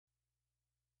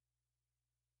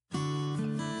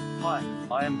Hi,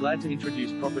 I am glad to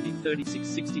introduce property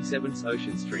 3667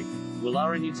 Ocean Street,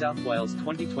 Woollahra, New South Wales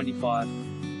 2025.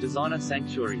 Designer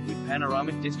sanctuary with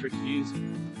panoramic district views.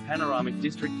 Panoramic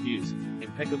district views,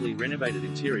 impeccably renovated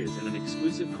interiors and an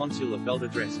exclusive consular belt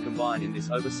address combine in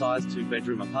this oversized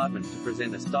 2-bedroom apartment to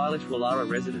present a stylish Woollahra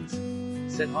residence.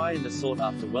 Set high in the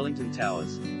sought-after Wellington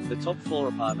Towers, the top-floor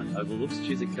apartment overlooks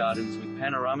Chiswick Gardens with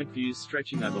panoramic views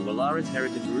stretching over Woollahra's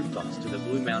heritage rooftops to the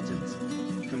Blue Mountains.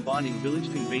 Combining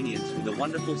village convenience with a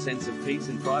wonderful sense of peace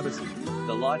and privacy,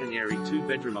 the light and airy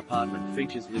 2-bedroom apartment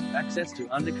features lift access to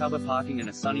undercover parking and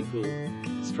a sunny pool.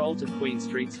 Stroll to Queen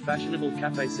Street's fashionable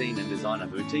cafe scene and designer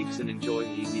boutiques and enjoy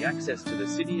easy access to the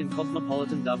city and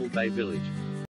cosmopolitan Double Bay Village.